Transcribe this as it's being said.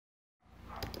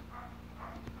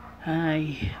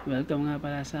Hi! Welcome nga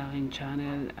pala sa aking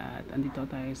channel at andito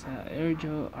tayo sa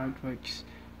Airjo Artworks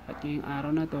at ngayong araw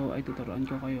na to ay tuturuan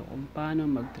ko kayo kung paano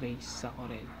mag-trace sa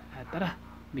Corel. At tara,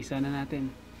 bisa na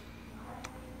natin.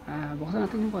 Buksan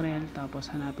natin yung Corel tapos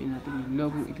hanapin natin yung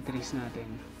logo ititrace natin.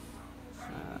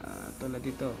 Tulad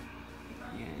dito.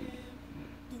 Yan.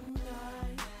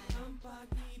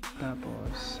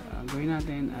 Tapos gawin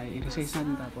natin ay i-resize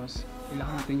natin tapos ilak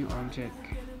natin yung object.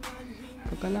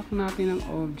 Pagkalak natin ng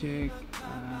object,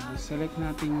 select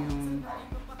natin yung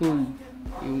tool,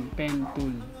 yung pen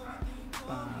tool.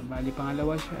 Bali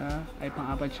pangalawa siya, ay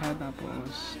pang-apat siya,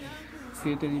 tapos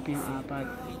filterin yung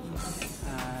apat.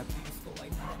 At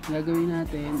gagawin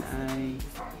natin ay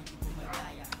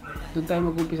doon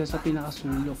tayo mag-umpisa sa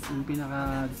pinakasulok, yung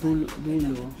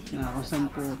pinakadulo na kung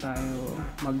saan po tayo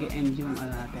mag-end yung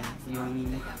natin, yung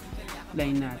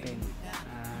line natin.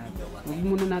 Huwag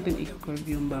muna natin i-curve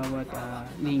yung bawat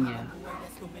linya.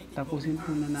 Tapusin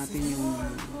muna natin yung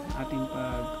ating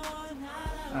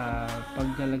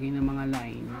paglalagay ng mga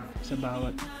line sa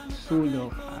bawat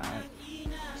sulok at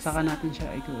saka natin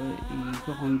siya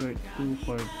i-convert to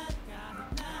curve.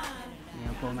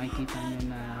 Ayan po, makikita nyo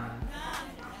na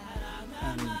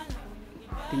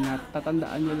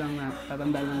tatandaan lang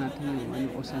natin yung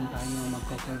kung tayo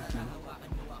magka-curve na.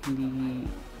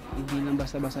 Hindi lang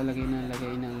basta-basta lagay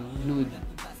ng node.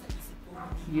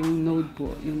 Yung node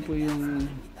po, yun po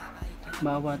yung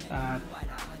bawat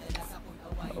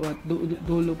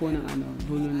dulo po ng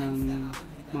dulo ng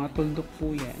mga tuldok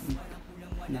po yan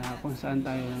na kung saan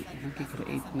tayo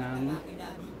nagki-create ng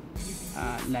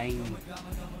line.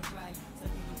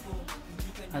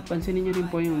 At pansinin nyo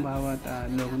rin po yung bawat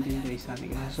logo tinrace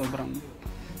natin kasi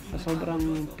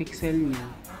sobrang pixel niya.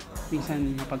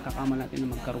 Minsan napagkakamala natin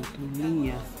na magkaroon ng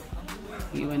linya.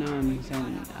 Iwan naman minsan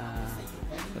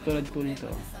katulad po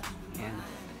nito. Ayan.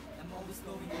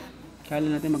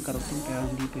 Kala natin magkarugtong pero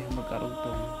hindi po yung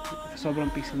magkarugtong.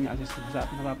 Sobrang pixel niya kasi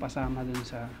napapasama dun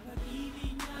sa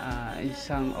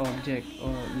isang object o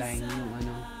line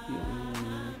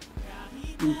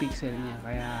yung pixel niya.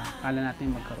 Kaya kala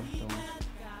natin magkarugtong.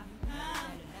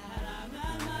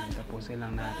 Tapusin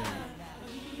lang natin.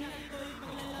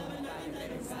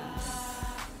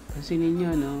 Pansinin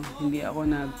nyo, no? Hindi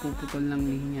ako nagpuputol ng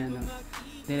linya, no?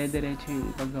 Dire-diretso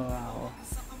yung paggawa ko.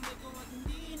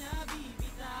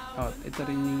 Ito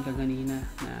rin yung kaganina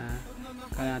na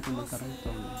kaya natin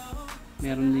magkarugtong.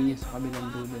 Meron din niya sa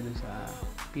kabilang dulo dun sa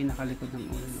pinakalikod ng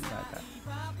ulo ng bata.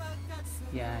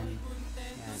 Yan.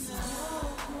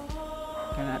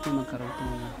 Kaya natin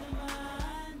magkarugtong na.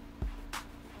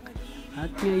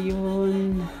 At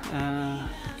ngayon,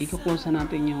 i-close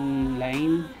natin yung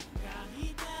line.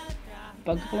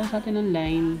 Pag-close natin ng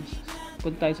line,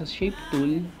 punta tayo sa shape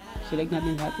tool, select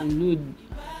natin lahat ng node.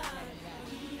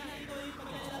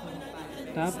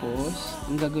 Tapos,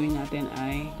 ang gagawin natin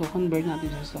ay i-convert natin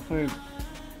siya sa curve.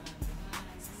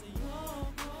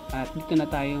 At dito na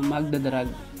tayo magdadrag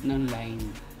ng line.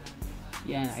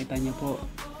 Yan, nakita nyo po.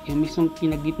 Yung mismong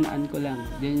kinagitnaan ko lang,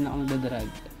 dyan na ako nagdadrag.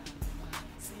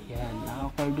 Yan,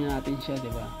 naka-curve na natin siya,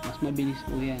 diba? Mas mabilis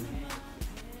po yan.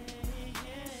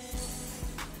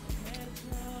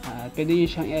 Pwede nyo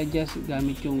siyang i-adjust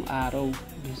gamit yung arrow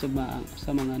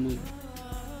sa mga node.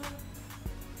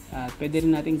 At pwede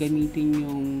rin natin gamitin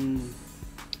yung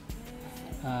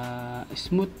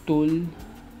smooth tool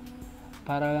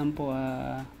para lang po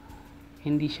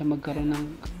hindi siya magkaroon ng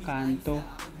kanto,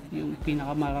 yung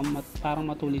parang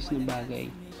matulis na bagay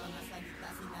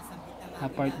na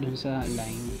part dun sa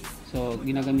line. So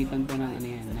ginagamitan po ng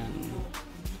ng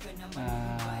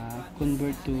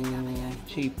convert to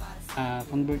shape,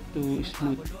 convert to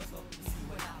smooth.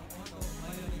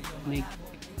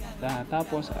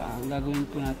 Tapos ang gagawin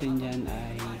po natin dyan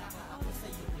ay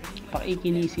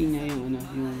pakikinisin niya yung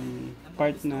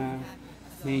part na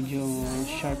medyo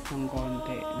sharp ng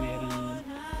konti.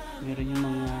 Meron yung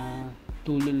mga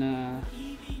tulo na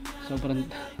sobrang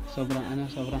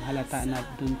halata na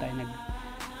doon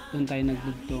tayo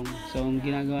nagdugtong. So ang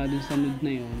ginagawa dun sa node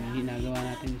na yun, ginagawa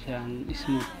natin siyang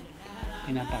smooth.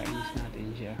 Pinapakinis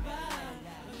natin siya.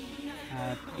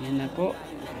 At yan na po,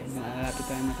 malapit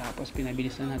tayo matapos.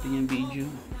 Pinabilis na natin yung video.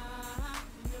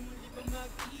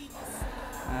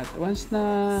 At once na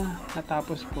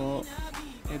natapos po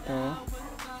ito,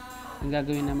 ang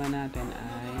gagawin naman natin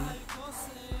ay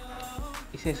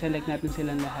i-select natin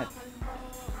silang lahat.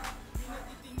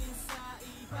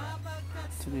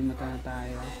 So may mata na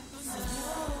tayo.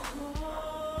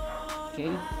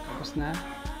 Okay, tapos na.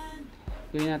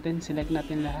 Gawin natin, select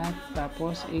natin lahat,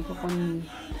 tapos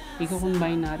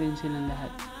i-combine natin silang lahat.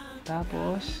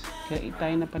 Tapos create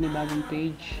tayo na panibagong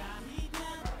page.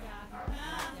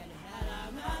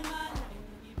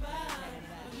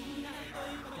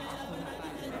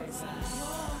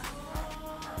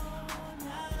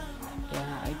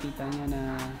 makikita nyo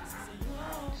na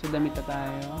sa damit na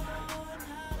tayo.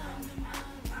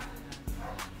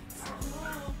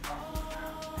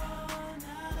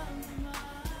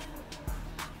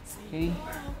 Okay,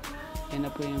 yan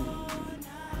na po yung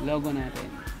logo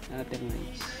natin na natin.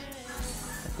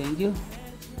 Thank you.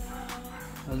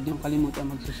 Huwag niyong kalimutan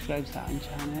mag-subscribe sa aking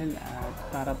channel at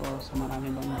para po sa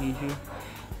marami bang video,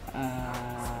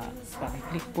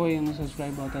 pakiclick po yung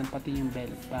subscribe button pati yung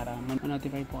bell para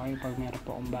ma-notify po kayo pag meron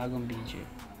po akong bagong video.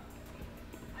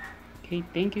 Okay,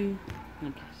 thank you.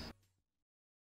 God bless.